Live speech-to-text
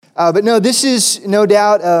But no, this is no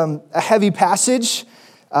doubt a heavy passage.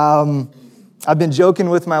 I've been joking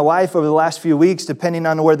with my wife over the last few weeks, depending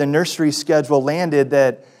on where the nursery schedule landed,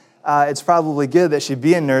 that it's probably good that she'd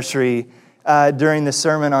be in nursery during the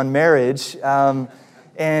sermon on marriage. That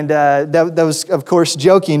was, of course,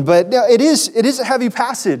 joking. But no, it is a heavy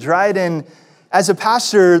passage, right? And as a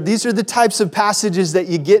pastor, these are the types of passages that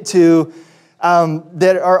you get to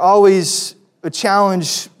that are always a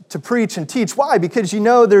challenge to preach and teach. Why? Because you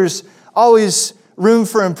know there's always room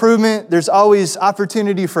for improvement. There's always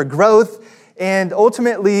opportunity for growth. And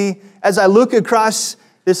ultimately, as I look across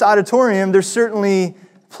this auditorium, there's certainly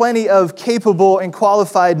plenty of capable and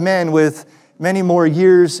qualified men with many more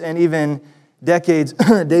years and even decades,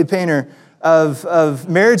 Dave Painter, of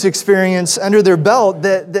marriage experience under their belt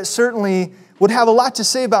that certainly would have a lot to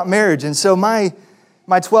say about marriage. And so my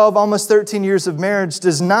 12, almost 13 years of marriage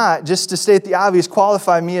does not, just to state the obvious,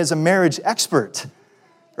 qualify me as a marriage expert,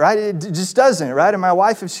 right? It just doesn't, right? And my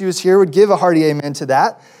wife, if she was here, would give a hearty amen to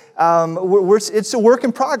that. It's a work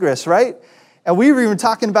in progress, right? And we were even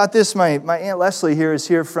talking about this. My Aunt Leslie here is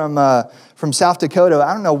here from South Dakota.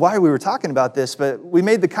 I don't know why we were talking about this, but we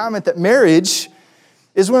made the comment that marriage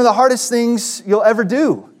is one of the hardest things you'll ever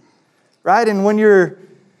do, right? And when you're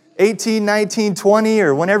 18, 19, 20,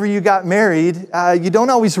 or whenever you got married, you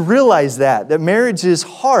don't always realize that marriage is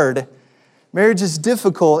hard, marriage is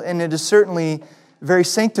difficult, and it is certainly very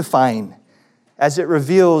sanctifying as it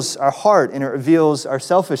reveals our heart, and it reveals our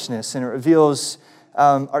selfishness, and it reveals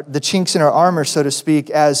the chinks in our armor, so to speak,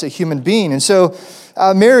 as a human being. And so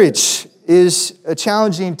marriage is a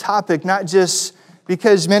challenging topic, not just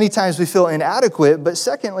because many times we feel inadequate, but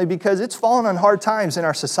secondly, because it's fallen on hard times in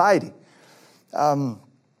our society.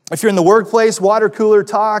 If you're in the workplace, water cooler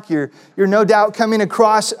talk, you're no doubt coming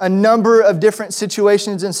across a number of different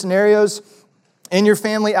situations and scenarios in your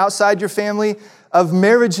family, outside your family, of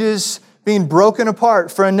marriages being broken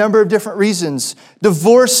apart for a number of different reasons.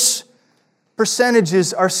 Divorce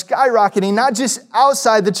percentages are skyrocketing, not just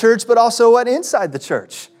outside the church, but also inside the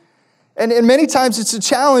church. And many times it's a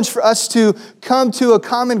challenge for us to come to a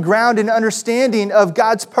common ground and understanding of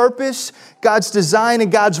God's purpose, God's design,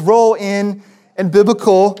 and God's role in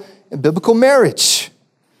biblical marriage.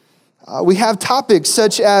 We have topics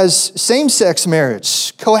such as same-sex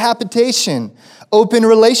marriage, cohabitation, open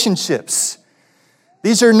relationships.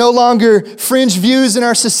 These are no longer fringe views in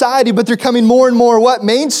our society, but they're coming more and more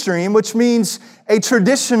mainstream, which means a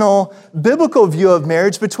traditional biblical view of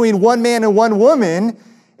marriage between one man and one woman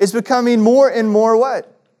is becoming more and more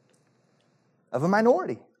of a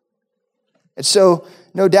minority. And so,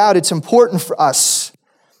 no doubt, it's important for us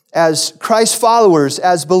as Christ followers,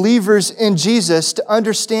 as believers in Jesus, to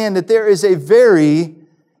understand that there is a very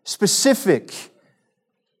specific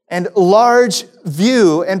and large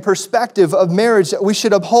view and perspective of marriage that we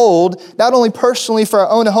should uphold, not only personally for our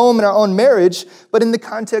own home and our own marriage, but in the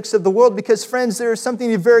context of the world. Because, friends, there is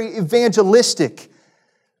something very evangelistic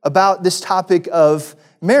about this topic of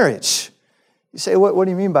marriage. You say, what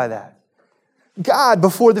do you mean by that? God,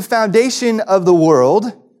 before the foundation of the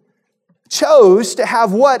world, chose to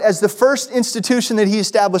have what as the first institution that He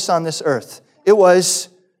established on this earth? It was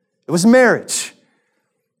marriage.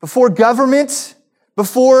 Before government,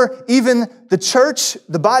 before even the church,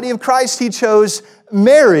 the body of Christ, He chose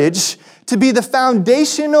marriage to be the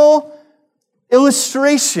foundational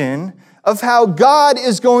illustration of how God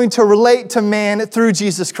is going to relate to man through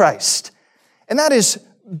Jesus Christ. And that is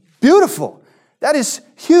beautiful. That is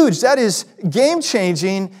huge. That is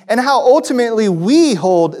game-changing, and how ultimately we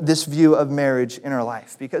hold this view of marriage in our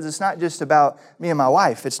life. Because it's not just about me and my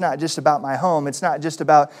wife. It's not just about my home. It's not just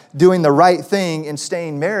about doing the right thing and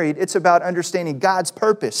staying married. It's about understanding God's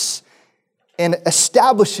purpose and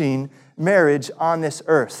establishing marriage on this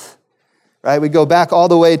earth. Right? We go back all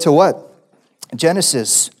the way to what?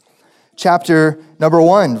 Genesis chapter number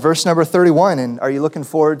 1, verse number 31. And are you looking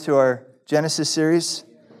forward to our Genesis series?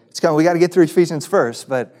 It's coming. We got to get through Ephesians first,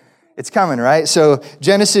 but it's coming, right? So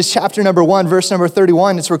Genesis chapter number 1, verse number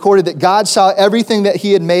 31, it's recorded that God saw everything that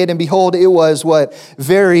He had made, and behold, it was what?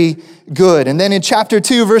 Very good. And then in chapter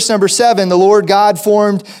 2, verse number 7, the Lord God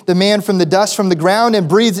formed the man from the dust from the ground and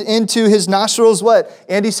breathed into his nostrils what?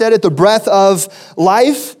 Andy said it, the breath of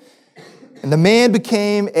life. And the man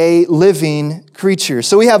became a living creature.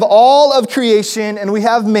 So we have all of creation, and we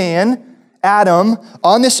have man, Adam,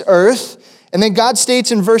 on this earth. And then God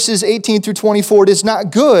states in verses 18 through 24, it is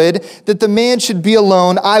not good that the man should be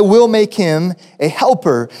alone. I will make him a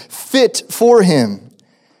helper fit for him.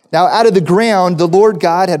 Now out of the ground, the Lord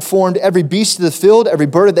God had formed every beast of the field, every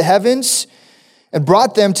bird of the heavens, and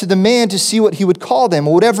brought them to the man to see what he would call them.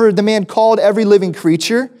 Whatever the man called every living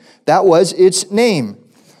creature, that was its name.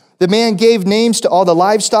 The man gave names to all the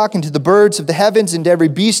livestock and to the birds of the heavens and to every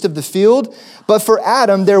beast of the field. But for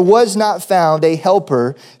Adam there was not found a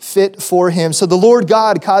helper fit for him. So the Lord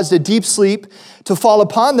God caused a deep sleep to fall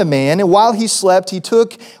upon the man, and while he slept, he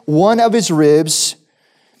took one of his ribs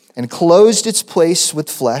and closed its place with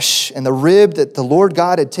flesh. And the rib that the Lord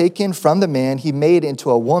God had taken from the man, he made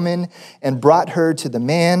into a woman and brought her to the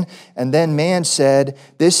man. And then man said,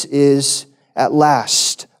 "This is at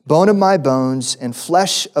last bone of my bones and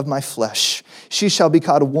flesh of my flesh. She shall be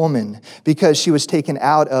called a woman, because she was taken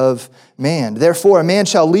out of man. Therefore a man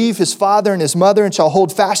shall leave his father and his mother and shall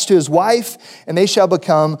hold fast to his wife, and they shall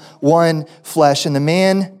become one flesh. And the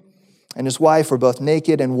man and his wife were both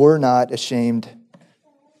naked and were not ashamed."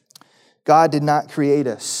 God did not create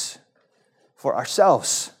us for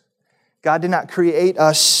ourselves. God did not create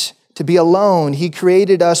us to be alone. He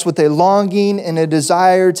created us with a longing and a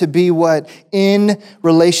desire to be what? In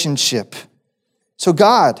relationship. So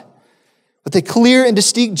God, with a clear and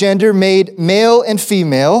distinct gender, made male and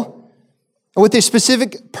female. And with a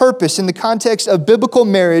specific purpose in the context of biblical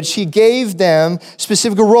marriage, he gave them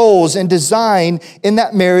specific roles and design in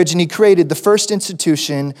that marriage, and he created the first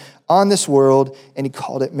institution on this world, and he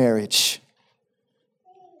called it marriage.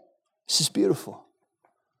 This is beautiful.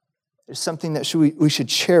 It's something that we should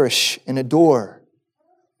cherish and adore.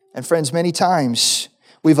 And friends, many times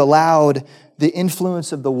we've allowed the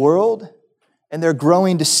influence of the world and their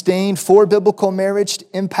growing disdain for biblical marriage to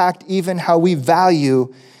impact even how we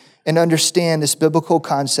value and understand this biblical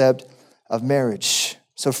concept of marriage.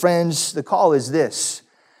 So friends, the call is this: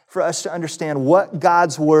 for us to understand what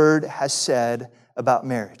God's word has said about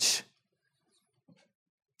marriage.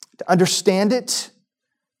 To understand it,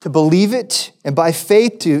 to believe it, and by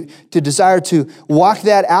faith to desire to walk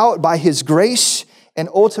that out by his grace, and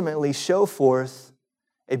ultimately show forth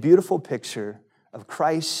a beautiful picture of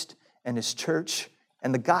Christ and his church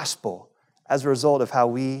and the gospel as a result of how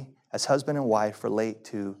we, as husband and wife, relate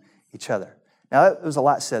to each other. Now, there's a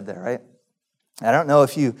lot said there, right? I don't know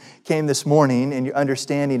if you came this morning and your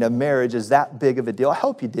understanding of marriage is that big of a deal. I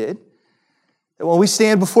hope you did. When we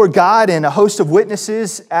stand before God and a host of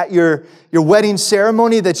witnesses at your wedding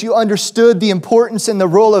ceremony, that you understood the importance and the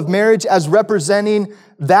role of marriage as representing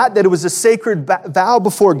that it was a sacred vow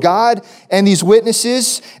before God and these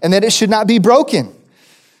witnesses, and that it should not be broken.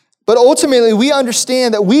 But ultimately, we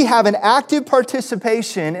understand that we have an active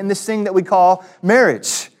participation in this thing that we call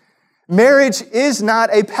marriage. Marriage is not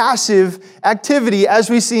a passive activity as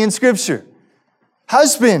we see in Scripture.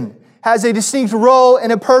 Husband has a distinct role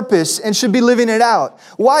and a purpose and should be living it out.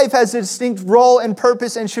 Wife has a distinct role and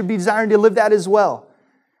purpose and should be desiring to live that as well.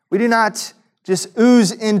 We do not just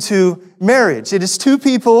ooze into marriage. It is two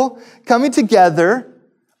people coming together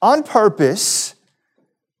on purpose,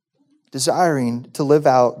 desiring to live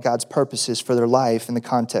out God's purposes for their life in the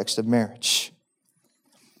context of marriage.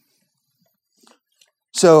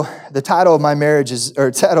 So the title of my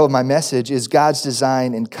message is God's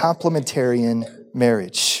Design in Complementarian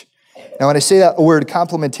Marriage. Now, when I say that word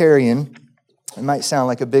complementarian, it might sound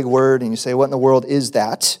like a big word, and you say, what in the world is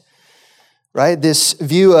that? Right? This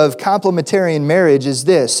view of complementarian marriage is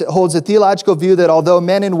this. It holds a theological view that although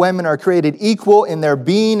men and women are created equal in their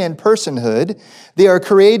being and personhood, they are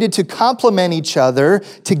created to complement each other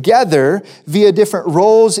together via different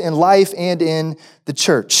roles in life and in the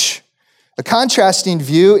church. A contrasting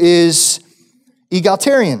view is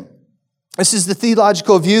egalitarian. This is the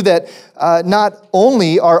theological view that not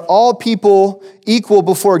only are all people equal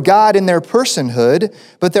before God in their personhood,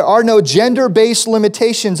 but there are no gender-based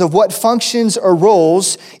limitations of what functions or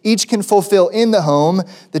roles each can fulfill in the home,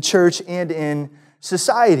 the church, and in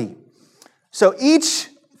society. So each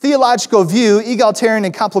theological view, egalitarian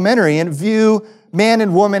and complementarian, view man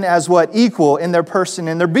and woman as what? Equal in their person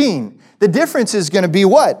and their being. The difference is going to be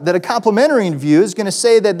what? That a complementarian view is going to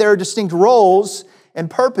say that there are distinct roles and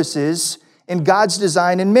purposes in God's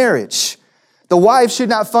design in marriage. The wife should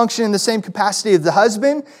not function in the same capacity as the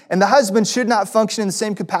husband, and the husband should not function in the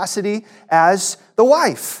same capacity as the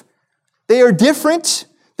wife. They are different,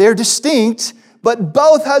 they are distinct, but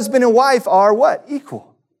both husband and wife are what?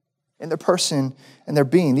 Equal in their person and their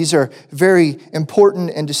being. These are very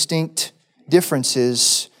important and distinct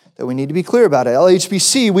differences that we need to be clear about. At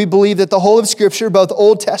LHBC, we believe that the whole of Scripture, both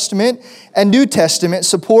Old Testament and New Testament,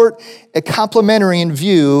 support a complementarian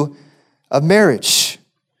view of marriage.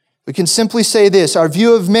 We can simply say this: our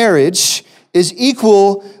view of marriage is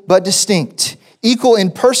equal but distinct. Equal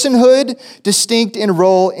in personhood, distinct in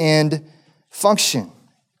role and function.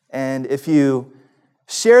 And if you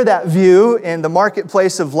share that view in the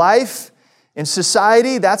marketplace of life, in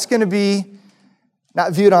society, that's going to be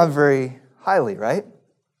not viewed on very highly, right?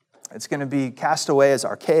 It's going to be cast away as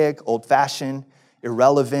archaic, old-fashioned,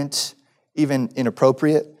 irrelevant, even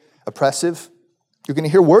inappropriate, oppressive. You're going to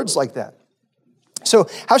hear words like that. So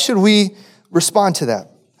how should we respond to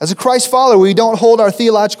that? As a Christ follower, we don't hold our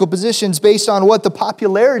theological positions based on what the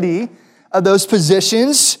popularity of those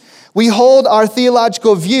positions. We hold our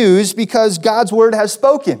theological views because God's word has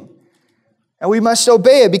spoken. And we must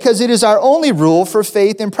obey it because it is our only rule for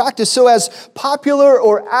faith and practice. So as popular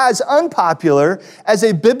or as unpopular as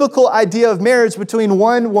a biblical idea of marriage between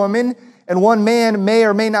one woman and one man may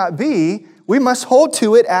or may not be, we must hold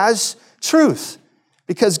to it as truth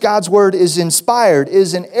because God's word is inspired,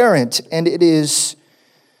 is inerrant, and it is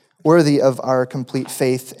worthy of our complete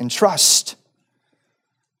faith and trust.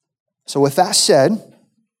 So with that said,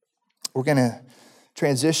 we're going to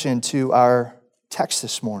transition to our text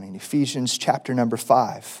this morning, Ephesians chapter number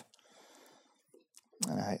 5.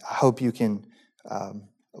 And I hope you can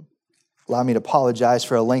allow me to apologize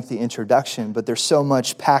for a lengthy introduction, but there's so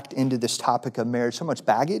much packed into this topic of marriage, so much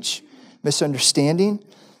baggage, misunderstanding.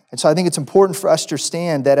 And so I think it's important for us to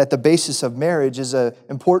understand that at the basis of marriage is an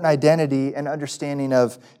important identity and understanding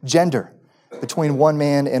of gender between one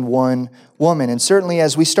man and one woman. And certainly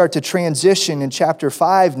as we start to transition in chapter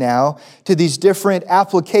 5 now to these different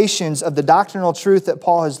applications of the doctrinal truth that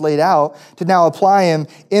Paul has laid out, to now apply them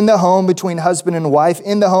in the home between husband and wife,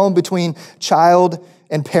 in the home between child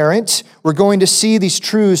and parent, we're going to see these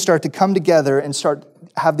truths start to come together and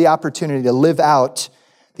have the opportunity to live out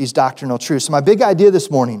these doctrinal truths. So my big idea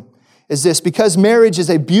this morning is this: because marriage is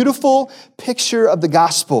a beautiful picture of the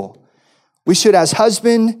gospel, we should, as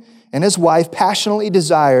husband and as wife, passionately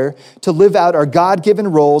desire to live out our God-given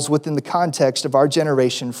roles within the context of our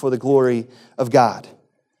generation for the glory of God.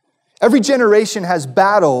 Every generation has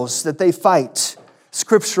battles that they fight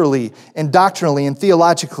scripturally and doctrinally and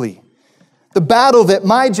theologically. The battle that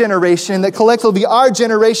my generation, that collectively our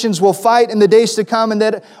generations will fight in the days to come and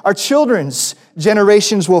that our children's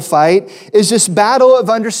generations will fight is this battle of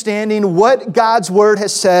understanding what God's word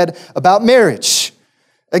has said about marriage.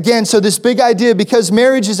 Again, so this big idea, because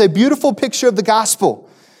marriage is a beautiful picture of the gospel,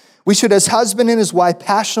 we should, as husband and as wife,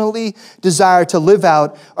 passionately desire to live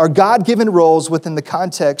out our God-given roles within the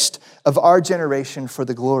context of our generation for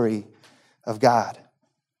the glory of God.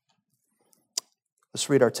 Let's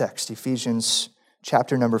read our text, Ephesians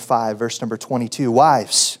chapter number 5, verse number 22.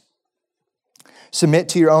 Wives, submit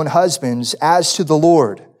to your own husbands as to the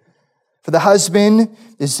Lord. For the husband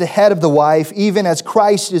is the head of the wife, even as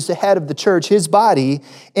Christ is the head of the church, his body,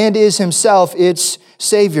 and is himself its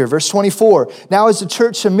Savior. Verse 24, now as the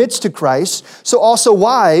church submits to Christ, so also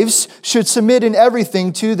wives should submit in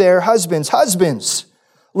everything to their husbands. Husbands,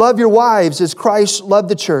 love your wives as Christ loved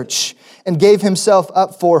the church and gave himself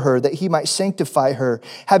up for her, that he might sanctify her,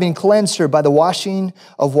 having cleansed her by the washing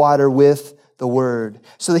of water with the word,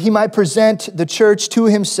 so that he might present the church to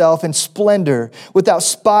himself in splendor, without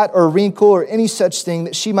spot or wrinkle or any such thing,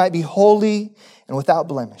 that she might be holy and without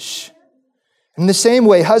blemish. In the same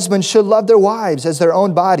way, husbands should love their wives as their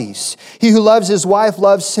own bodies. He who loves his wife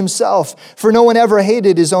loves himself, for no one ever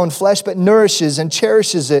hated his own flesh, but nourishes and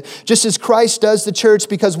cherishes it, just as Christ does the church,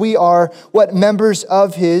 because we are what? Members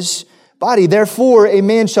of his body. Therefore, a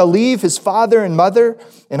man shall leave his father and mother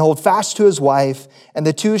and hold fast to his wife, and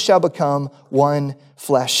the two shall become one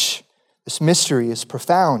flesh. This mystery is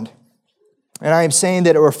profound. And I am saying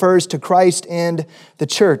that it refers to Christ and the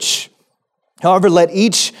church. However, let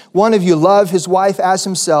each one of you love his wife as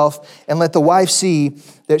himself, and let the wife see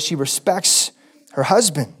that she respects her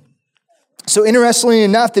husband. So interestingly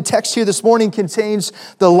enough, the text here this morning contains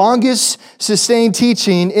the longest sustained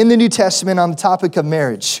teaching in the New Testament on the topic of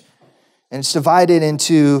marriage. And it's divided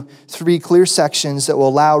into 3 clear sections that will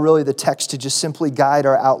allow really the text to just simply guide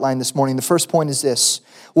our outline this morning. The first point is this: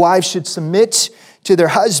 wives should submit to their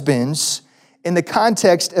husbands in the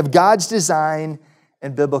context of God's design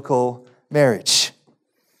and biblical marriage.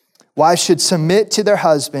 Wives should submit to their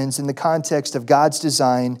husbands in the context of God's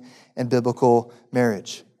design and biblical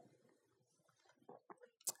marriage.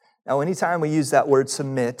 Now, anytime we use that word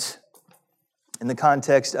submit in the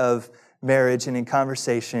context of marriage and in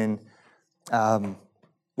conversation,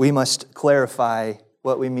 we must clarify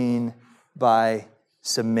what we mean by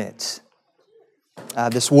submit.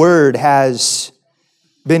 This word has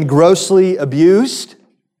been grossly abused,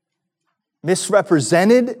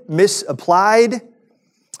 misrepresented, misapplied,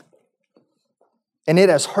 and it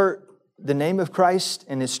has hurt the name of Christ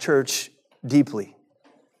and his church deeply.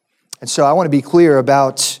 And so I want to be clear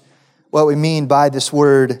about what we mean by this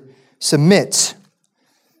word submit.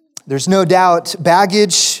 There's no doubt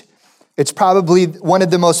baggage. It's probably one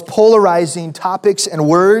of the most polarizing topics and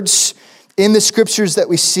words in the scriptures that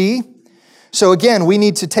we see. So again, we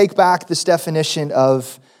need to take back this definition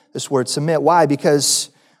of this word submit. Why? Because,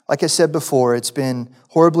 like I said before, it's been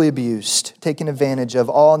horribly abused, taken advantage of,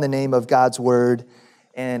 all in the name of God's word.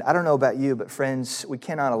 And I don't know about you, but friends, we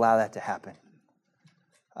cannot allow that to happen.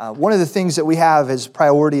 One of the things that we have as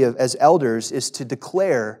priority as elders is to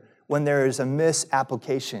declare when there is a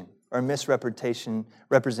misapplication or a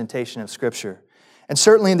misrepresentation of Scripture. And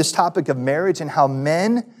certainly in this topic of marriage and how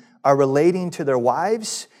men are relating to their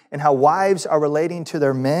wives and how wives are relating to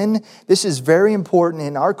their men, this is very important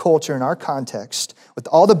in our culture, in our context, with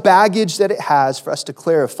all the baggage that it has for us to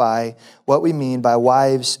clarify what we mean by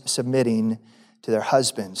wives submitting to their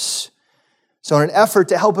husbands. So in an effort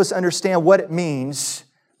to help us understand what it means,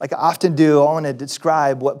 like I often do, I want to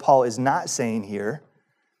describe what Paul is not saying here,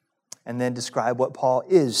 and then describe what Paul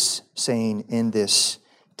is saying in this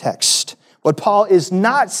text. What Paul is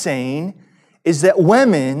not saying is that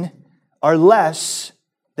women are less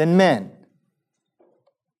than men.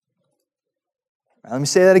 Let me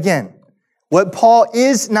say that again. What Paul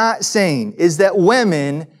is not saying is that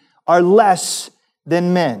women are less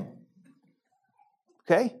than men.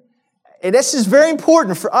 Okay? And this is very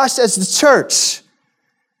important for us as the church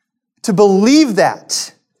to believe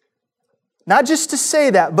that. Not just to say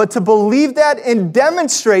that, but to believe that and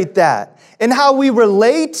demonstrate that in how we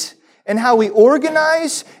relate and how we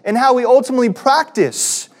organize and how we ultimately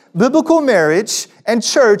practice biblical marriage and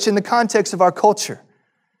church in the context of our culture.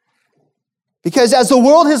 Because as the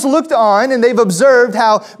world has looked on and they've observed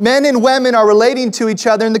how men and women are relating to each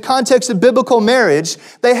other in the context of biblical marriage,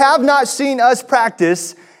 they have not seen us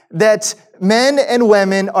practice that men and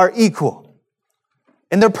women are equal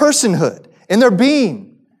in their personhood, in their being.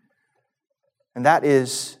 And that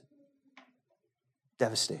is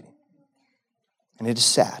devastating. And it is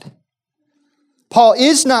sad. Paul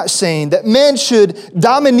is not saying that men should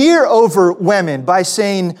domineer over women by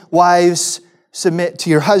saying, wives, submit to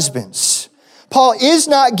your husbands. Paul is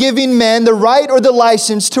not giving men the right or the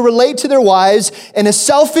license to relate to their wives in a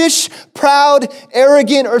selfish, proud,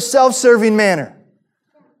 arrogant, or self-serving manner.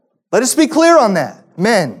 Let us be clear on that.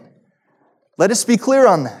 Men, let us be clear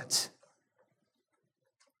on that.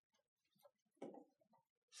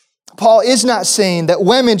 Paul is not saying that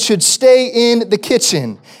women should stay in the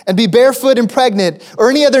kitchen and be barefoot and pregnant or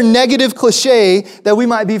any other negative cliche that we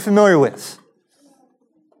might be familiar with.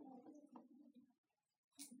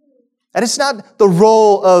 And it's not the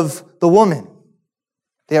role of the woman.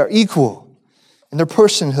 They are equal in their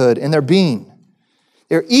personhood, in their being.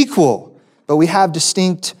 They're equal, but we have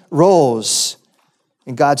distinct roles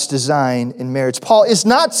in God's design in marriage. Paul is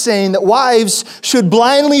not saying that wives should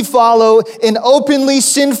blindly follow an openly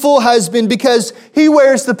sinful husband because he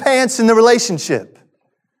wears the pants in the relationship.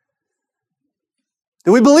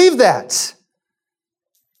 Do we believe that?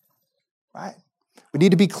 Right? We need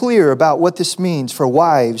to be clear about what this means for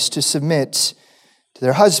wives to submit to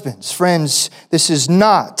their husbands. Friends, this is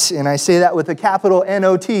not, and I say that with a capital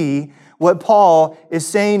N-O-T, what Paul is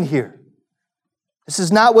saying here. This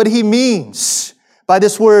is not what he means by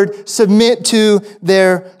this word, submit to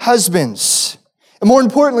their husbands. And more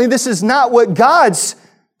importantly, this is not what God's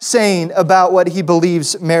saying about what he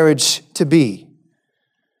believes marriage to be,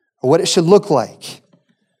 or what it should look like.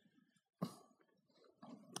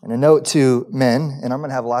 And a note to men, and I'm going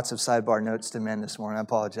to have lots of sidebar notes to men this morning, I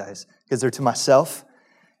apologize, because they're to myself.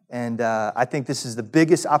 And I think this is the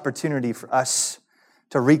biggest opportunity for us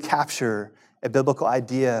to recapture a biblical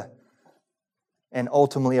idea and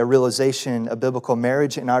ultimately a realization of biblical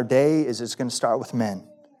marriage in our day is it's going to start with men,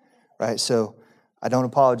 right? So I don't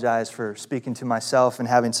apologize for speaking to myself and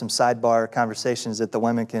having some sidebar conversations that the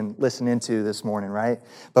women can listen into this morning, right?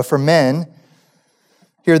 But for men,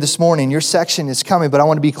 here this morning, your section is coming, but I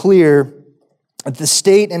want to be clear that the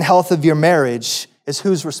state and health of your marriage is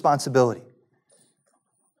whose responsibility?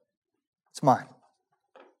 It's mine.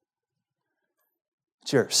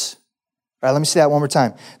 It's yours. All right, let me say that one more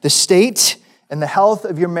time. The state and the health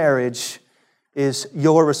of your marriage is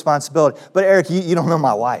your responsibility. But Eric, you don't know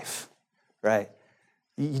my wife, right?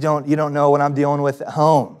 You don't know what I'm dealing with at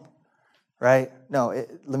home, right? No,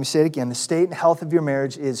 let me say it again. The state and health of your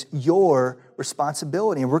marriage is your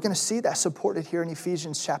responsibility. And we're going to see that supported here in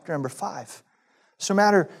Ephesians chapter number 5. So no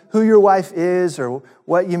matter who your wife is or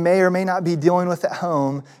what you may or may not be dealing with at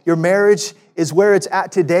home, your marriage is where it's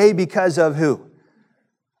at today because of who?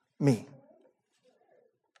 Me.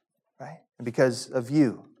 Right? And because of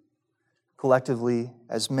you, collectively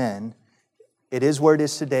as men, it is where it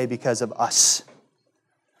is today because of us.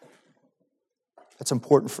 That's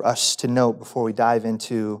important for us to note before we dive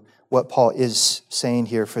into what Paul is saying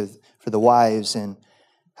here for the wives and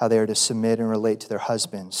how they are to submit and relate to their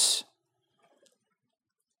husbands.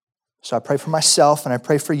 So I pray for myself and I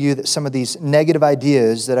pray for you that some of these negative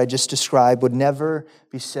ideas that I just described would never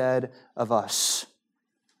be said of us.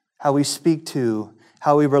 How we speak to,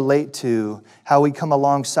 how we relate to, how we come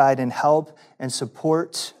alongside and help and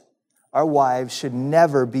support our wives should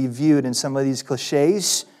never be viewed in some of these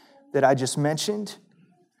cliches that I just mentioned.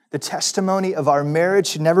 The testimony of our marriage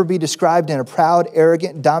should never be described in a proud,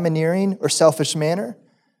 arrogant, domineering, or selfish manner.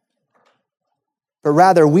 But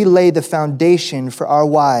rather, we lay the foundation for our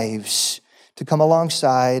wives to come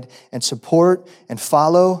alongside and support and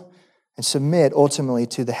follow and submit ultimately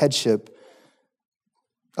to the headship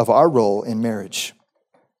of our role in marriage.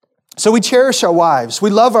 So we cherish our wives, we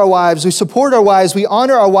love our wives, we support our wives, we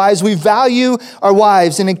honor our wives, we value our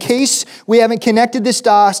wives. And in case we haven't connected this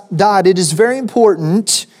dot, it is very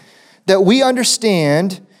important that we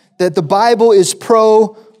understand that the Bible is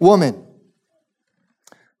pro-woman.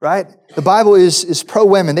 Right? The Bible is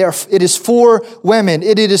pro-women. It is for women.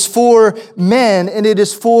 It is for men. And it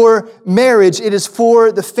is for marriage. It is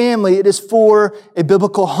for the family. It is for a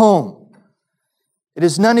biblical home. It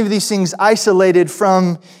is none of these things isolated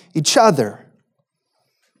from each other.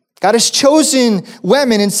 God has chosen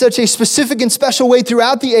women in such a specific and special way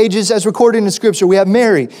throughout the ages as recorded in Scripture. We have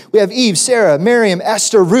Mary, we have Eve, Sarah, Miriam,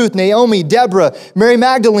 Esther, Ruth, Naomi, Deborah, Mary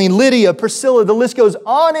Magdalene, Lydia, Priscilla. The list goes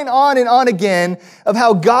on and on and on again of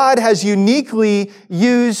how God has uniquely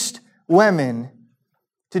used women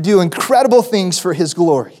to do incredible things for His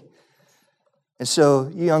glory. And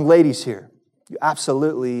so, you young ladies here, you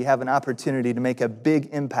absolutely have an opportunity to make a big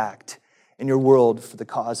impact in your world for the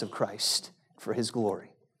cause of Christ, for His glory.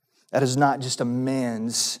 That is not just a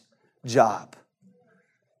man's job.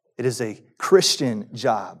 It is a Christian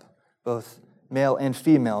job, both male and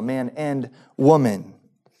female, man and woman.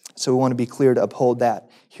 So we want to be clear to uphold that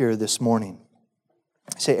here this morning.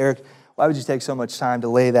 Say, Eric, why would you take so much time to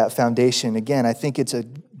lay that foundation? Again, I think it's a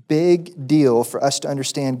big deal for us to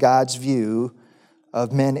understand God's view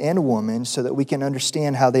of men and women so that we can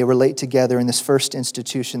understand how they relate together in this first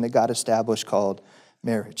institution that God established called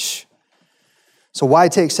marriage. So why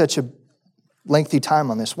take such a lengthy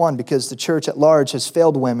time on this? One, because the church at large has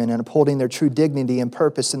failed women in upholding their true dignity and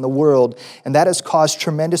purpose in the world, and that has caused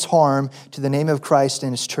tremendous harm to the name of Christ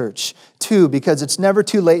and His church. Two, because it's never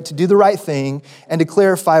too late to do the right thing and to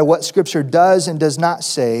clarify what Scripture does and does not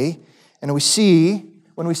say, and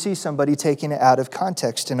when we see somebody taking it out of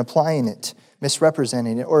context and applying it,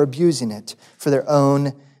 misrepresenting it, or abusing it for their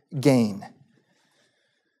own gain.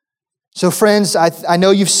 So friends, I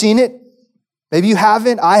know you've seen it. Maybe you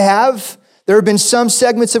haven't. I have. There have been some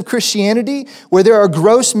segments of Christianity where there are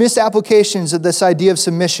gross misapplications of this idea of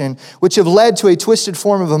submission, which have led to a twisted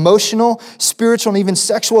form of emotional, spiritual, and even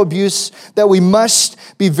sexual abuse that we must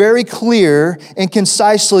be very clear and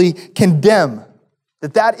concisely condemn.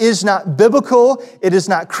 That is not biblical, it is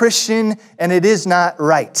not Christian, and it is not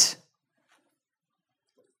right.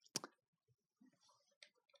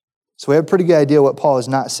 So we have a pretty good idea what Paul is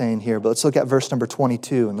not saying here, but let's look at verse number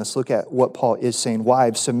 22, and let's look at what Paul is saying.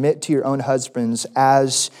 Wives, submit to your own husbands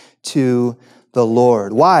as to the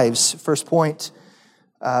Lord. Wives, first point,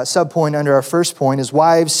 subpoint under our first point is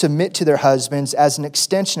wives submit to their husbands as an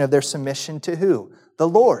extension of their submission to who? The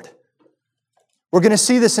Lord. We're going to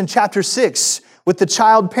see this in chapter 6 with the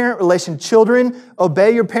child-parent relation. Children,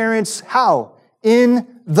 obey your parents how?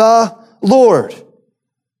 In the Lord.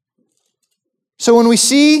 So when we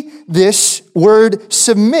see this word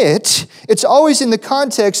submit, it's always in the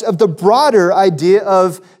context of the broader idea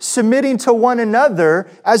of submitting to one another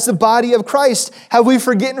as the body of Christ. Have we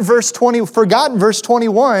forgotten verse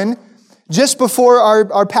 21 just before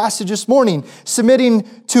our passage this morning? Submitting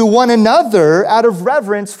to one another out of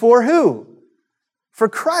reverence for who? For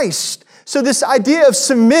Christ. So this idea of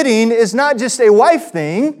submitting is not just a wife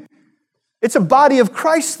thing, it's a body of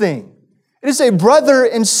Christ thing. It is a brother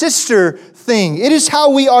and sister thing. It is how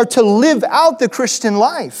we are to live out the Christian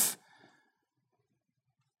life.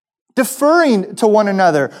 Deferring to one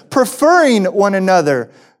another, preferring one another,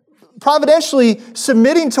 providentially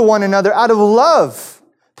submitting to one another out of love,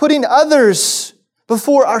 putting others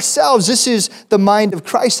before ourselves. This is the mind of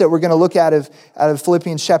Christ that we're going to look at out of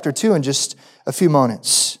Philippians chapter 2 in just a few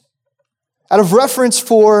moments. Out of reference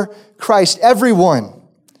for Christ, everyone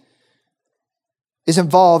is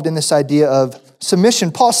involved in this idea of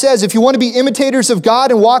submission. Paul says, if you want to be imitators of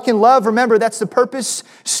God and walk in love, remember that's the purpose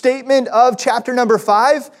statement of chapter number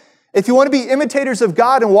 5. If you want to be imitators of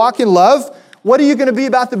God and walk in love, what are you going to be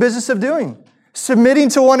about the business of doing? Submitting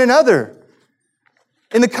to one another.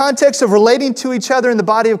 In the context of relating to each other in the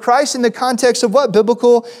body of Christ, in the context of what?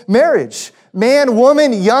 Biblical marriage. Man,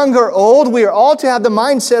 woman, young or old, we are all to have the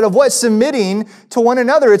mindset of what? Submitting to one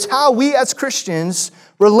another. It's how we as Christians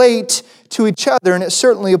relate to each other, and it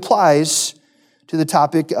certainly applies to the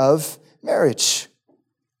topic of marriage.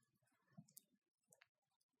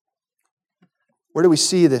 Where do we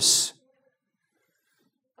see this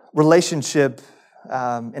relationship,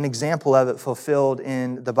 an example of it fulfilled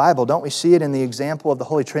in the Bible? Don't we see it in the example of the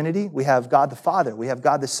Holy Trinity? We have God the Father, we have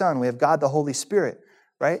God the Son, we have God the Holy Spirit,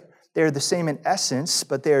 right? They're the same in essence,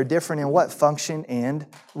 but they are different in what? Function and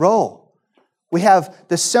role. We have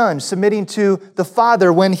the Son submitting to the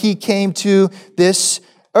Father when He came to this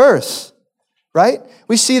earth, right?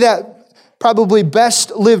 We see that probably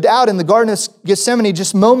best lived out in the Garden of Gethsemane,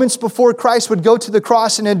 just moments before Christ would go to the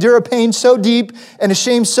cross and endure a pain so deep and a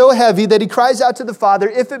shame so heavy that He cries out to the Father,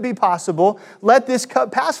 "If it be possible, let this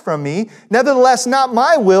cup pass from me. Nevertheless, not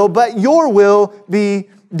my will, but your will be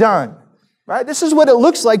done." Right? This is what it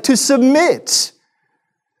looks like to submit.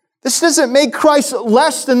 This doesn't make Christ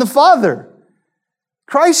less than the Father.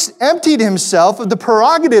 Christ emptied Himself of the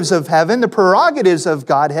prerogatives of heaven, the prerogatives of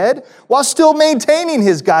Godhead, while still maintaining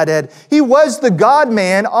His Godhead. He was the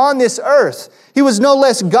God-man on this earth. He was no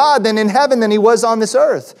less God than in heaven than He was on this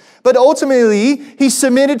earth. But ultimately, He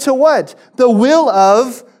submitted to what? The will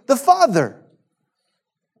of the Father.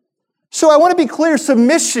 So I want to be clear,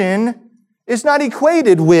 submission is not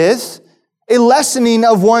equated with a lessening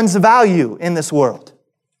of one's value in this world.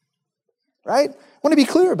 Right? I want to be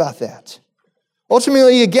clear about that.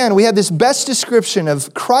 Ultimately, again, we have this best description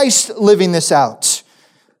of Christ living this out.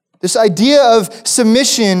 This idea of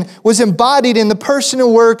submission was embodied in the person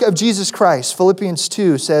and work of Jesus Christ. Philippians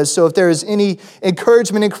 2 says, "So if there is any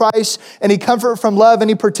encouragement in Christ, any comfort from love,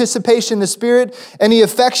 any participation in the Spirit, any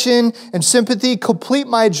affection and sympathy, complete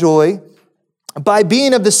my joy by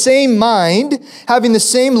being of the same mind, having the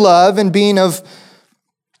same love, and being of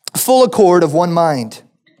full accord of one mind."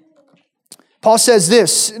 Paul says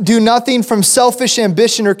this, "Do nothing from selfish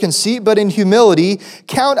ambition or conceit, but in humility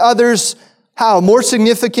count others," how? "More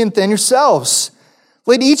significant than yourselves.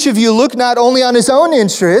 Let each of you look not only on his own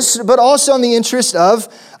interests, but also on the interest of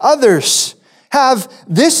others. Have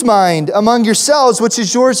this mind among yourselves, which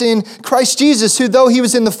is yours in Christ Jesus, who though He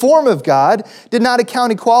was in the form of God, did not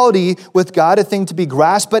account equality with God a thing to be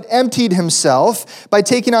grasped, but emptied Himself by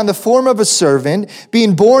taking on the form of a servant,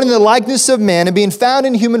 being born in the likeness of man, and being found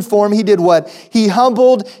in human form, He did what? He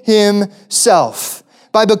humbled Himself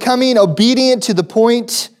by becoming obedient to the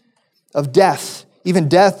point of death, even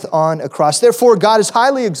death on a cross. Therefore, God has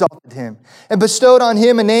highly exalted Him and bestowed on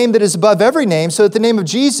Him a name that is above every name, so that the name of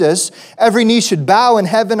Jesus, every knee should bow in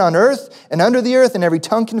heaven, on earth, and under the earth, and every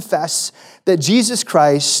tongue confess that Jesus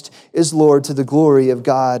Christ is Lord, to the glory of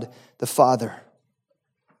God the Father.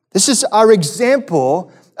 This is our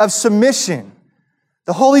example of submission.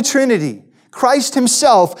 The Holy Trinity, Christ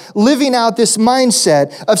Himself living out this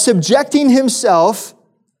mindset of subjecting Himself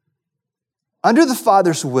under the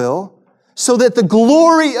Father's will, so that the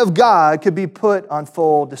glory of God could be put on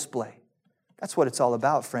full display. That's what it's all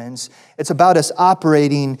about, friends. It's about us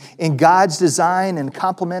operating in God's design and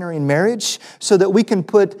complementary marriage so that we can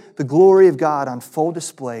put the glory of God on full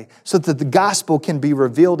display, so that the gospel can be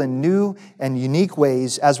revealed in new and unique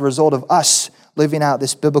ways as a result of us living out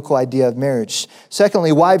this biblical idea of marriage.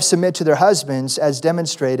 Secondly, wives submit to their husbands as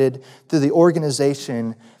demonstrated through the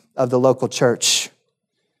organization of the local church.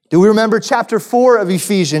 Do we remember chapter 4 of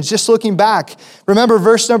Ephesians? Just looking back, remember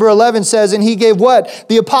verse number 11 says, "And He gave what?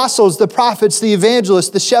 The apostles, the prophets, the evangelists,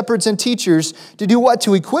 the shepherds and teachers to do what?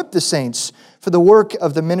 To equip the saints for the work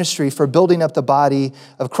of the ministry, for building up the body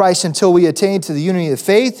of Christ until we attain to the unity of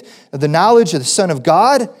faith, of the knowledge of the Son of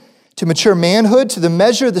God, to mature manhood, to the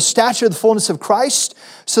measure of the stature of the fullness of Christ,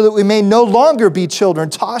 so that we may no longer be children,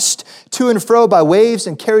 tossed to and fro by waves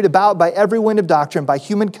and carried about by every wind of doctrine, by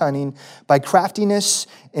human cunning, by craftiness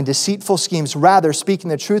and deceitful schemes. Rather, speaking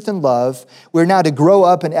the truth in love, we're now to grow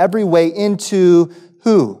up in every way into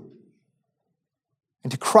who?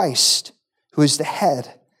 Into Christ, who is the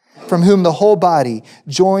head, from whom the whole body,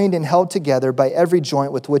 joined and held together by every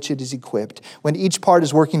joint with which it is equipped, when each part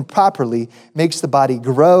is working properly, makes the body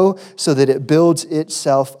grow so that it builds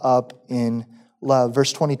itself up in love."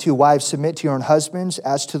 Verse 22, "Wives, submit to your own husbands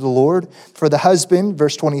as to the Lord. For the husband,"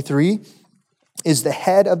 verse 23, "is the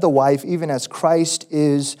head of the wife, even as Christ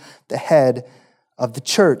is the head of the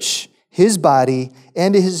church, His body,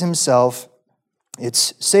 and is Himself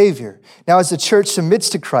its Savior." Now, as the church submits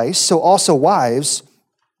to Christ, so also wives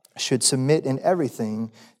should submit in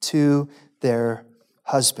everything to their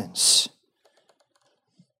husbands.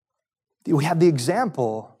 We have the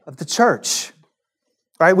example of the church,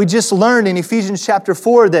 right? We just learned in Ephesians chapter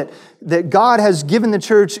 4 that God has given the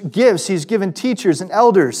church gifts. He's given teachers and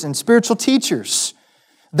elders and spiritual teachers.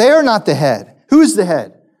 They are not the head. Who is the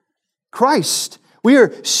head? Christ. We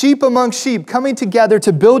are sheep among sheep, coming together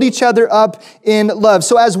to build each other up in love.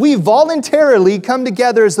 So as we voluntarily come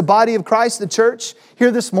together as the body of Christ, the church,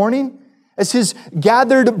 here this morning, as His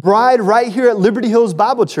gathered bride right here at Liberty Hills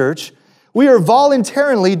Bible Church, we are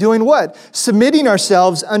voluntarily doing what? Submitting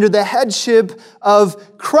ourselves under the headship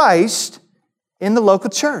of Christ in the local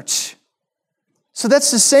church. So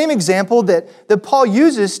that's the same example that Paul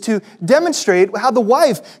uses to demonstrate how the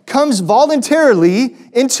wife comes voluntarily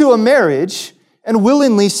into a marriage and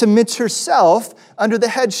willingly submits herself under the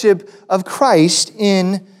headship of Christ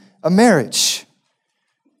in a marriage.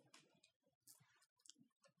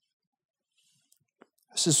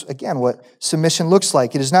 This is, again, what submission looks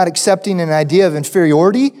like. It is not accepting an idea of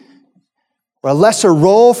inferiority or a lesser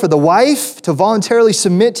role for the wife to voluntarily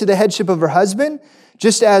submit to the headship of her husband,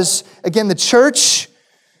 just as, again, the church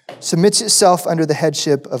submits itself under the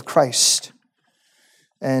headship of Christ.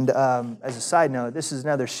 And as a side note, this is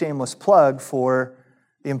another shameless plug for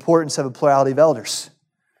the importance of a plurality of elders.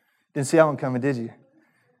 Didn't see that one coming, did you?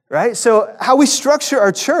 Right? So how we structure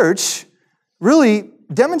our church really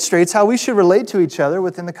demonstrates how we should relate to each other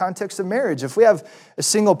within the context of marriage. If we have a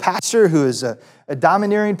single pastor who is a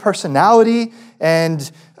domineering personality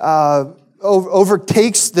and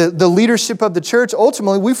overtakes the leadership of the church,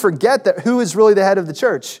 ultimately we forget that who is really the head of the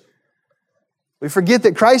church. We forget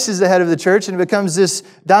that Christ is the head of the church, and it becomes this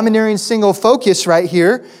domineering single focus right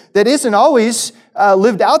here that isn't always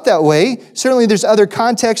lived out that way. Certainly there's other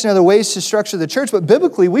contexts and other ways to structure the church, but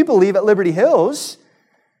biblically we believe at Liberty Hills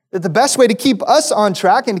that the best way to keep us on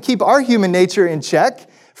track and to keep our human nature in check,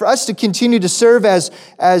 for us to continue to serve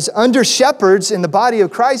as under shepherds in the body of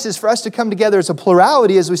Christ, is for us to come together as a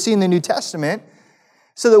plurality, as we see in the New Testament,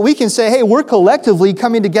 so that we can say, hey, we're collectively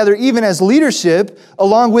coming together even as leadership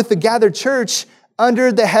along with the gathered church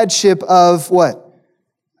under the headship of what?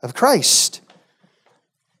 Of Christ.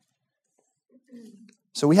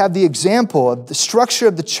 So we have the example of the structure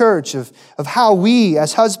of the church, of how we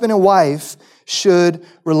as husband and wife should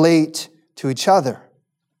relate to each other.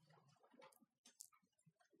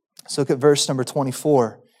 Let's look at verse number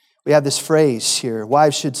 24. We have this phrase here,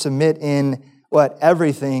 wives should submit in what?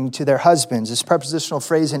 Everything to their husbands. This prepositional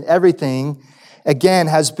phrase, in everything, again,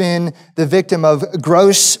 has been the victim of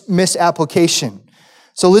gross misapplication.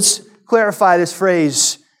 So let's clarify this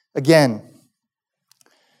phrase again.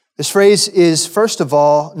 This phrase is, first of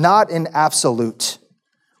all, not an absolute.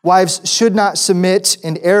 Wives should not submit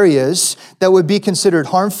in areas that would be considered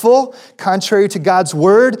harmful, contrary to God's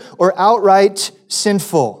word, or outright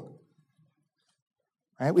sinful.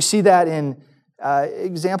 Right? We see that in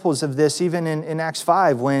examples of this even in Acts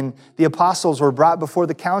 5, when the apostles were brought before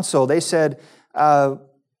the council. They said,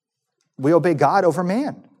 we obey God over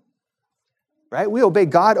man. Right? We obey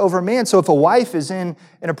God over man. So if a wife is in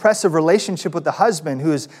an oppressive relationship with the husband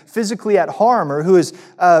who is physically at harm, or who is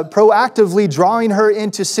proactively drawing her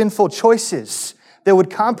into sinful choices that would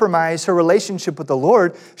compromise her relationship with the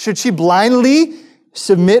Lord, should she blindly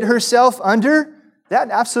submit herself under that?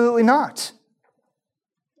 Absolutely not.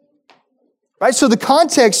 Right? So the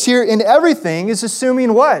context here in everything is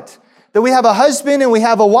assuming what? That we have a husband and we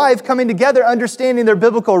have a wife coming together, understanding their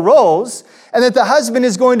biblical roles, and that the husband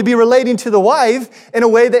is going to be relating to the wife in a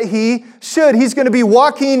way that he should. He's going to be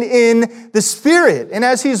walking in the Spirit. And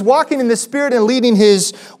as he's walking in the Spirit and leading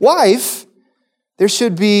his wife, there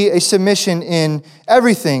should be a submission in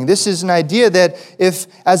everything. This is an idea that if,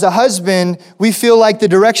 as a husband, we feel like the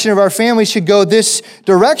direction of our family should go this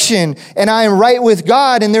direction, and I am right with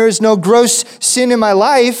God, and there is no gross sin in my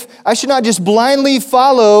life, I should not just blindly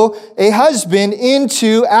follow a husband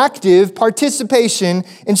into active participation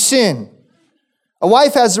in sin. A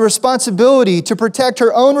wife has the responsibility to protect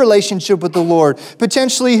her own relationship with the Lord,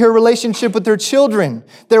 potentially her relationship with their children,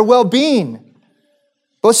 their well-being,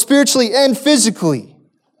 both spiritually and physically.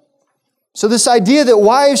 So this idea that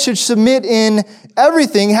wives should submit in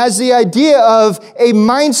everything has the idea of a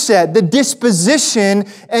mindset, the disposition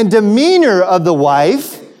and demeanor of the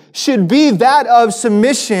wife should be that of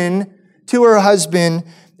submission to her husband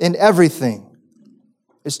in everything.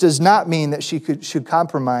 This does not mean that she should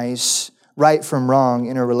compromise right from wrong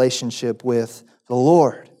in her relationship with the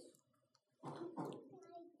Lord.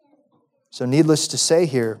 So needless to say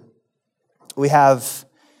here, we have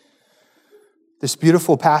this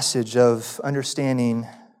beautiful passage of understanding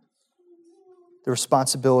the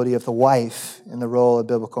responsibility of the wife in the role of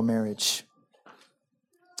biblical marriage.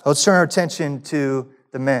 Let's turn our attention to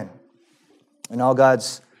the men. And all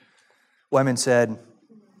God's women said,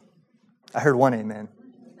 I heard one amen.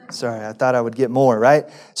 Sorry, I thought I would get more, right?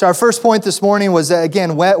 So our first point this morning was that,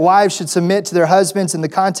 again, wives should submit to their husbands in the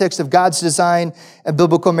context of God's design and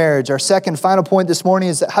biblical marriage. Our second final point this morning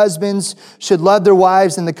is that husbands should love their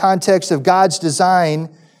wives in the context of God's design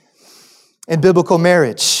and biblical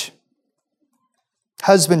marriage.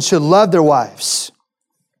 Husbands should love their wives.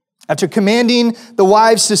 After commanding the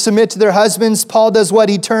wives to submit to their husbands, Paul does what?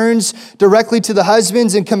 He turns directly to the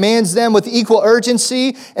husbands and commands them with equal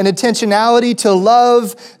urgency and intentionality to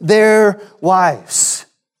love their wives.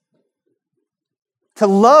 To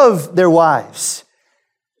love their wives.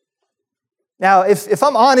 Now, if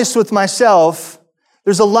I'm honest with myself,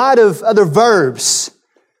 there's a lot of other verbs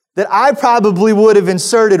that I probably would have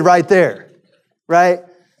inserted right there, right?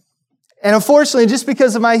 And unfortunately, just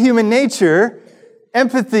because of my human nature,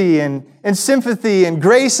 empathy and sympathy and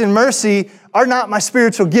grace and mercy are not my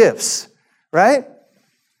spiritual gifts, right?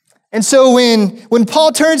 And so when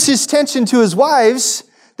Paul turns his attention to his wives,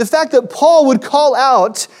 the fact that Paul would call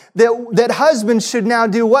out that husbands should now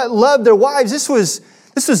do what? Love their wives, this was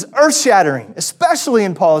earth-shattering, especially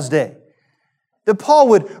in Paul's day. That Paul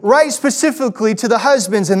would write specifically to the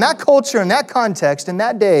husbands in that culture, in that context, in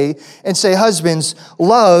that day, and say, husbands,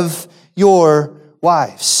 love your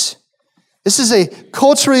wives. This is a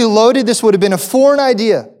culturally loaded, this would have been a foreign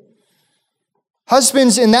idea.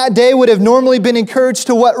 Husbands in that day would have normally been encouraged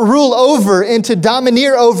to what? Rule over and to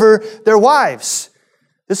domineer over their wives.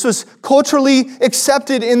 This was culturally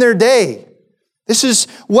accepted in their day. This is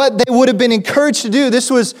what they would have been encouraged to do. This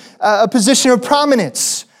was a position of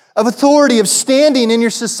prominence, of authority, of standing in your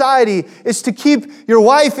society, is to keep your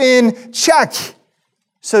wife in check,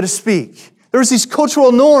 so to speak. There was these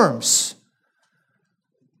cultural norms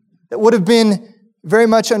that would have been very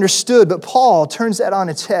much understood. But Paul turns that on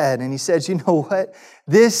its head and he says, you know what?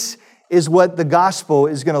 This is what the gospel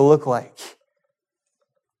is going to look like.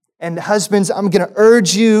 And husbands, I'm going to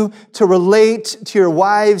urge you to relate to your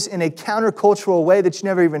wives in a countercultural way that you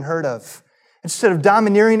never even heard of. Instead of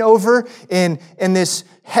domineering over in this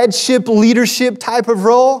headship, leadership type of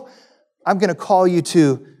role, I'm going to call you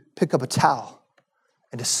to pick up a towel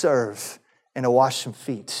and to serve and to wash some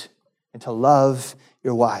feet and to love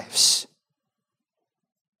your wives.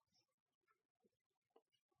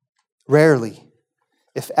 Rarely,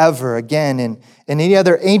 if ever, again, in any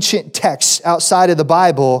other ancient text outside of the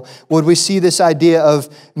Bible, would we see this idea of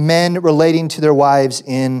men relating to their wives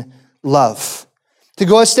in love. To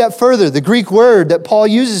go a step further, the Greek word that Paul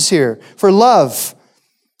uses here for love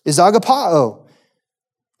is agapao.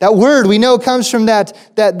 That word we know comes from that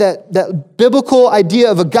biblical idea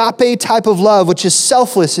of agape type of love, which is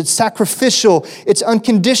selfless, it's sacrificial, it's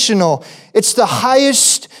unconditional. It's the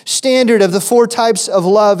highest standard of the four types of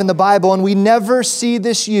love in the Bible, and we never see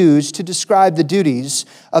this used to describe the duties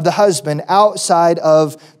of the husband outside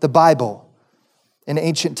of the Bible, an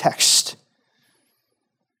ancient text.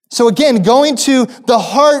 So again, going to the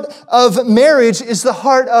heart of marriage is the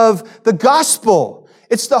heart of the gospel.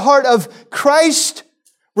 It's the heart of Christ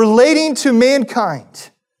relating to mankind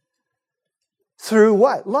through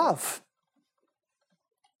what? Love.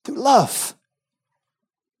 Through love.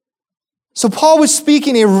 So Paul was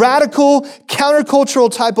speaking a radical, countercultural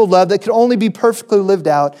type of love that could only be perfectly lived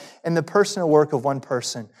out in the personal work of one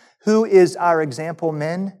person. Who is our example,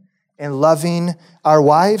 men, in loving our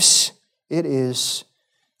wives? It is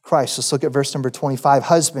Christ. Let's look at verse number 25.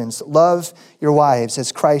 Husbands, love your wives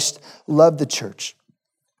as Christ loved the church,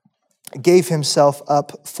 gave himself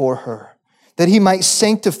up for her, that he might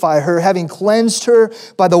sanctify her, having cleansed her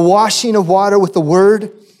by the washing of water with the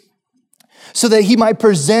word, so that he might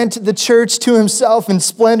present the church to himself in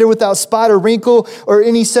splendor, without spot or wrinkle or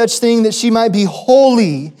any such thing, that she might be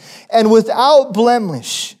holy and without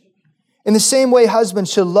blemish. In the same way,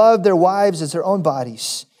 husbands should love their wives as their own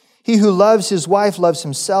bodies. He who loves his wife loves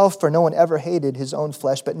himself, for no one ever hated his own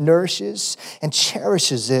flesh, but nourishes and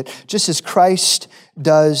cherishes it, just as Christ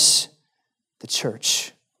does the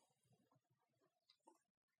church.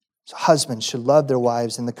 So husbands should love their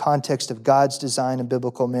wives in the context of God's design of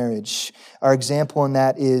biblical marriage. Our example in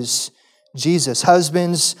that is Jesus.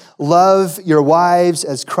 Husbands, love your wives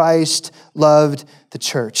as Christ loved the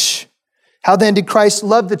church. How then did Christ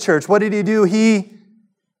love the church? What did he do?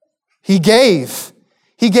 He gave.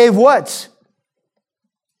 He gave what?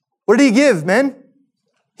 What did he give, men?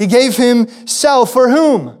 He gave himself for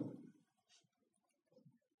whom?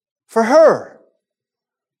 For her,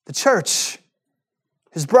 the church,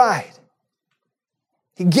 his bride.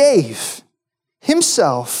 He gave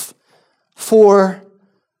himself for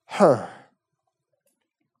her.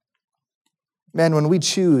 Men, when we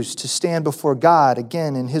choose to stand before God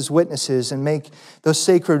again and His witnesses and make those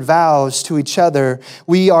sacred vows to each other,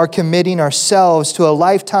 we are committing ourselves to a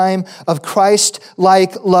lifetime of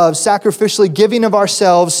Christ-like love, sacrificially giving of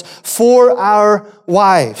ourselves for our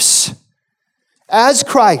wives. As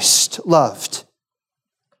Christ loved,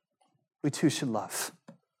 we too should love.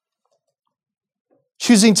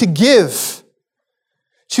 Choosing to give,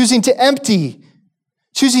 choosing to empty,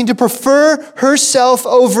 choosing to prefer herself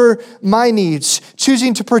over my needs,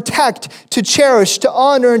 choosing to protect, to cherish, to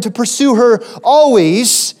honor, and to pursue her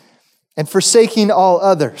always, and forsaking all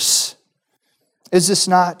others. Is this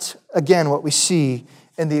not, again, what we see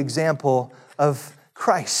in the example of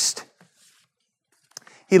Christ?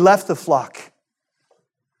 He left the flock,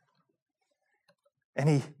 and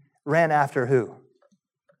He ran after who?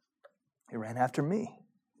 He ran after me.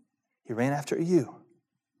 He ran after you.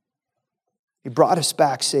 He brought us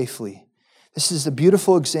back safely. This is a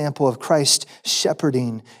beautiful example of Christ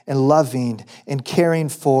shepherding and loving and caring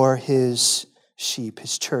for His sheep,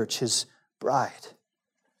 His church, His bride.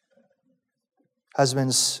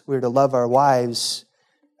 Husbands, we're to love our wives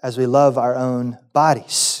as we love our own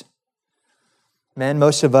bodies. Men,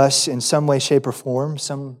 most of us in some way, shape, or form,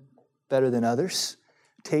 some better than others,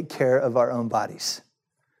 take care of our own bodies.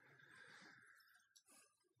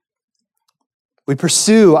 We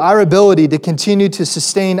pursue our ability to continue to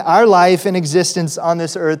sustain our life and existence on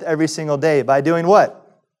this earth every single day by doing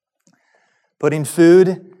what? Putting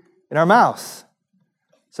food in our mouth,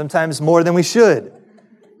 sometimes more than we should.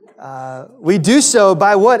 We do so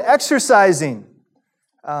by what? Exercising,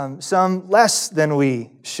 some less than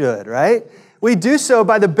we should, right? We do so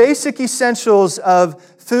by the basic essentials of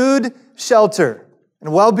food, shelter,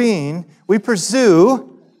 and well-being. We pursue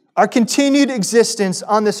our continued existence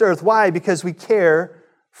on this earth. Why? Because we care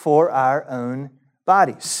for our own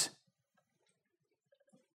bodies.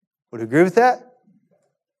 Would you agree with that?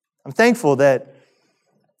 I'm thankful that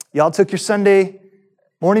y'all took your Sunday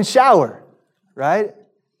morning shower, right?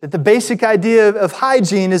 That the basic idea of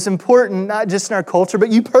hygiene is important, not just in our culture, but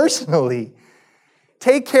you personally.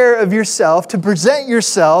 Take care of yourself to present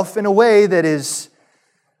yourself in a way that is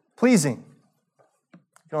pleasing.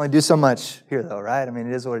 You can only do so much here, though, right? I mean,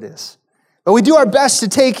 it is what it is. But we do our best to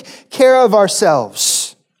take care of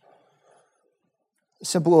ourselves. A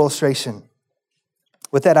simple illustration.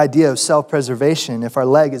 With that idea of self-preservation, if our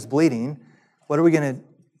leg is bleeding, what are we going to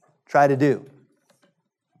try to do?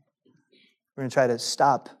 We're going to try to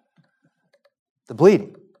stop the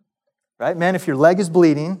bleeding, right? Man, if your leg is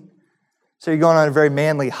bleeding, so you're going on a very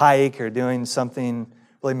manly hike or doing something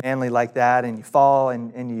really manly like that, and you fall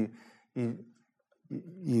and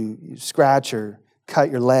you scratch or cut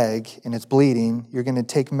your leg and it's bleeding, you're going to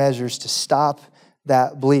take measures to stop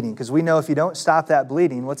that bleeding. Because we know if you don't stop that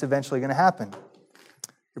bleeding, what's eventually going to happen?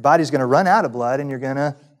 Your body's going to run out of blood and you're going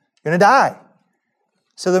to die.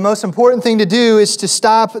 So the most important thing to do is to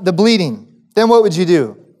stop the bleeding. Then what would you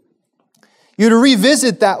do? You would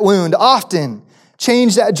revisit that wound often,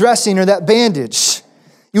 change that dressing or that bandage.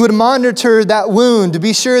 You would monitor that wound to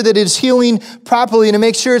be sure that it is healing properly and to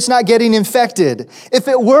make sure it's not getting infected. If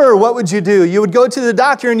it were, what would you do? You would go to the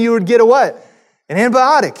doctor and you would get a what? An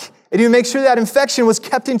antibiotic. And you would make sure that infection was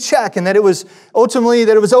kept in check and that it was ultimately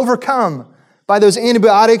overcome by those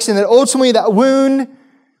antibiotics and that ultimately that wound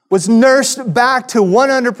was nursed back to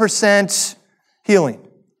 100% healing.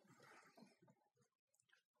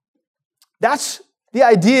 That's the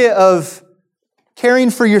idea of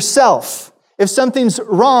caring for yourself. If something's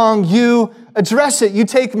wrong, you address it. You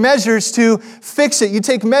take measures to fix it. You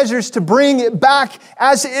take measures to bring it back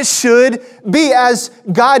as it should be, as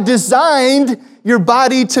God designed your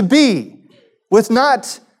body to be, with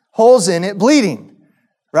not holes in it bleeding,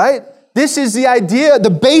 right? This is the idea, the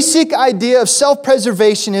basic idea of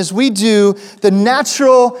self-preservation is we do the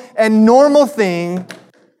natural and normal thing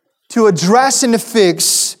to address and to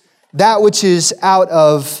fix that which is out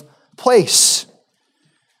of place.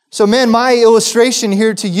 So, man, my illustration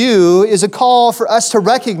here to you is a call for us to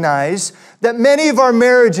recognize that many of our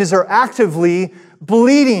marriages are actively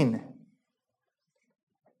bleeding.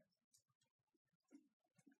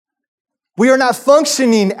 We are not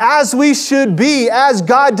functioning as we should be, as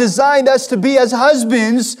God designed us to be as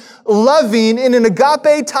husbands, loving in an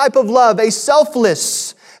agape type of love, a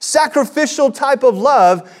selfless, sacrificial type of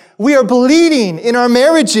love. We are bleeding in our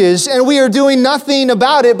marriages, and we are doing nothing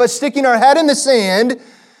about it but sticking our head in the sand,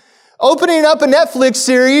 opening up a Netflix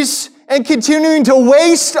series, and continuing to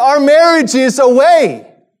waste our marriages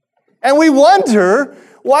away. And we wonder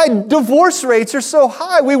why divorce rates are so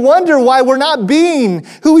high. We wonder why we're not being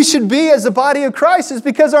who we should be as the body of Christ. It's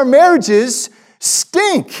because our marriages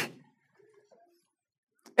stink.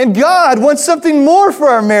 And God wants something more for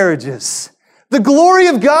our marriages. The glory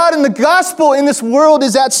of God and the gospel in this world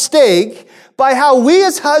is at stake by how we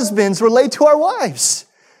as husbands relate to our wives.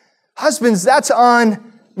 Husbands, that's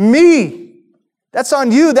on me. That's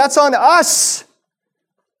on you. That's on us.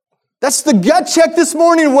 That's the gut check this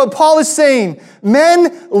morning of what Paul is saying.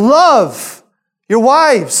 Men, love your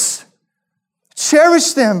wives.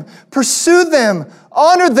 Cherish them. Pursue them.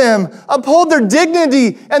 Honor them. Uphold their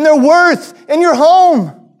dignity and their worth in your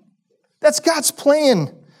home. That's God's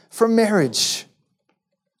plan for marriage.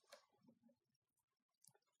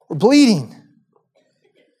 We're bleeding.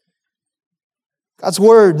 God's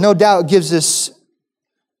word, no doubt, gives us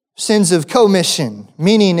sins of commission,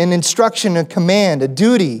 meaning an instruction, a command, a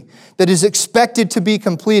duty that is expected to be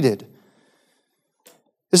completed.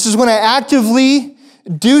 This is when I actively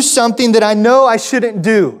do something that I know I shouldn't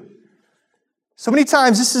do. So many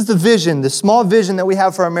times, this is the vision, the small vision that we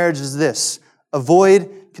have for our marriage is this: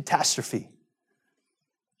 avoid catastrophe.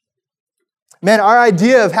 Man, our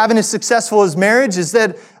idea of having a successful as marriage is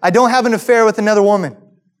that I don't have an affair with another woman.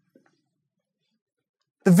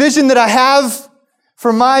 The vision that I have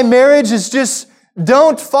for my marriage is just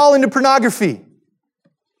don't fall into pornography.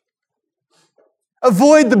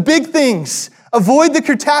 Avoid the big things. Avoid the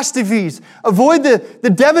catastrophes. Avoid the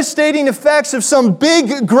devastating effects of some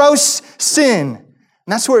big, gross sin. And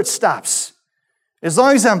that's where it stops. As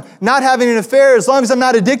long as I'm not having an affair, as long as I'm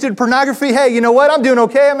not addicted to pornography, hey, you know what? I'm doing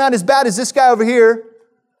okay. I'm not as bad as this guy over here.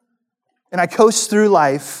 And I coast through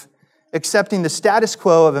life accepting the status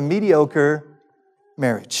quo of a mediocre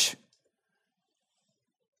marriage.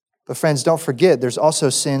 But friends, don't forget, there's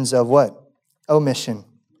also sins of what? Omission.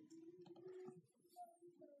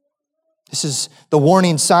 This is the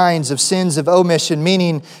warning signs of sins of omission,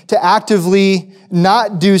 meaning to actively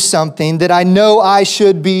not do something that I know I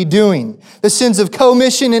should be doing. The sins of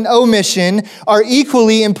commission and omission are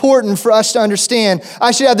equally important for us to understand.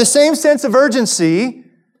 I should have the same sense of urgency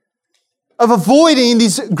of avoiding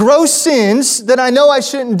these gross sins that I know I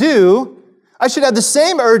shouldn't do. I should have the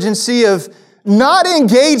same urgency of not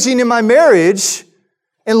engaging in my marriage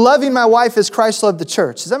and loving my wife as Christ loved the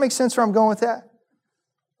church. Does that make sense where I'm going with that?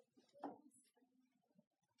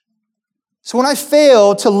 So when I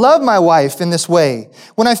fail to love my wife in this way,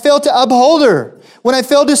 when I fail to uphold her, when I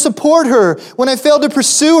fail to support her, when I fail to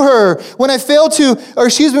pursue her, when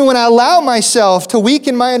I allow myself to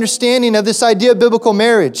weaken my understanding of this idea of biblical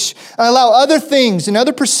marriage, I allow other things and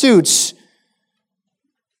other pursuits,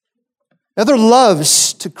 other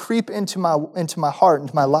loves to creep into my heart,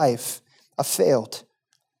 into my life, I've failed.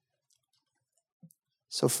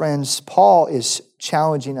 So friends, Paul is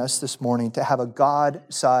challenging us this morning to have a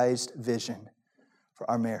God-sized vision for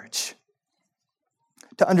our marriage.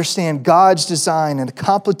 To understand God's design and a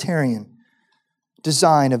complementarian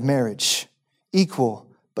design of marriage, equal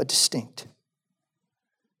but distinct.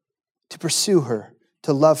 To pursue her,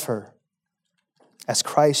 to love her as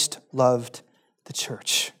Christ loved the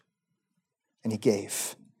church. And he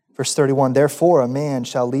gave. Verse 31, therefore a man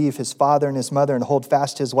shall leave his father and his mother and hold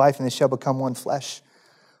fast to his wife, and they shall become one flesh.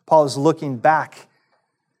 Paul is looking back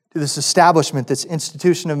to this establishment, this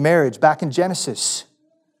institution of marriage back in Genesis.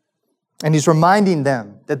 And he's reminding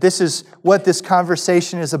them that this is what this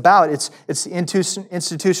conversation is about. It's the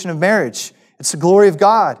institution of marriage. It's the glory of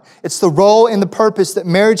God. It's the role and the purpose that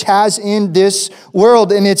marriage has in this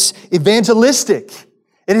world. And it's evangelistic.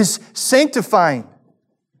 It is sanctifying.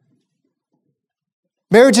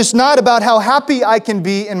 Marriage is not about how happy I can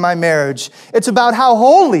be in my marriage. It's about how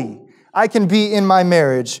holy I can be in my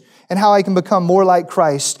marriage and how I can become more like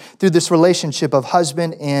Christ through this relationship of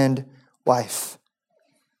husband and wife.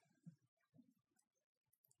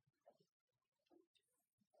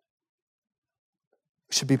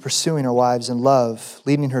 We should be pursuing our wives in love,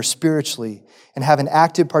 leading her spiritually, and have an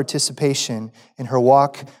active participation in her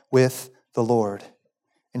walk with the Lord.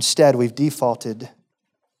 Instead, we've defaulted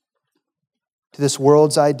to this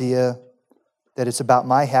world's idea that it's about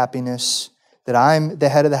my happiness, that I'm the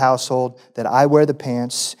head of the household, that I wear the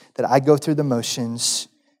pants, that I go through the motions,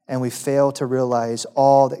 and we fail to realize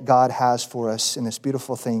all that God has for us in this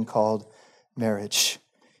beautiful thing called marriage.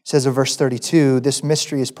 It says in verse 32, this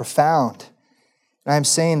mystery is profound. And I'm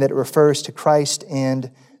saying that it refers to Christ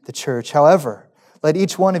and the church. However, let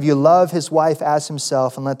each one of you love his wife as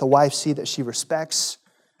himself, and let the wife see that she respects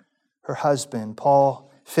her husband.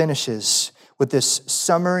 Paul finishes with this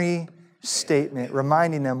summary statement,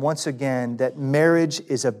 reminding them once again that marriage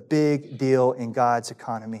is a big deal in God's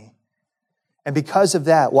economy. And because of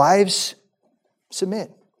that, wives,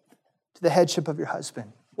 submit to the headship of your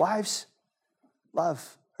husband. Wives,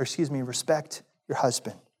 respect your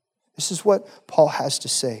husband. This is what Paul has to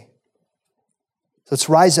say. Let's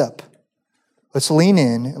rise up. Let's lean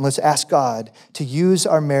in and let's ask God to use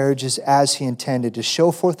our marriages as He intended, to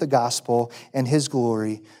show forth the gospel and His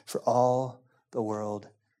glory for all the world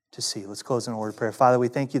to see. Let's close in a word of prayer. Father, we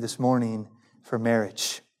thank you this morning for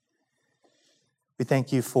marriage. We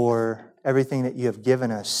thank you for everything that you have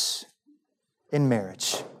given us in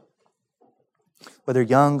marriage. Whether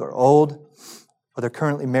young or old, whether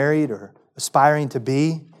currently married or aspiring to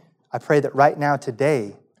be, I pray that right now,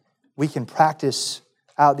 today, we can practice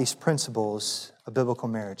out these principles of biblical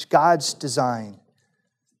marriage. God's design,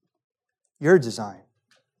 your design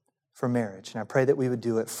for marriage. And I pray that we would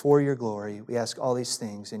do it for your glory. We ask all these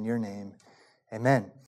things in your name. Amen.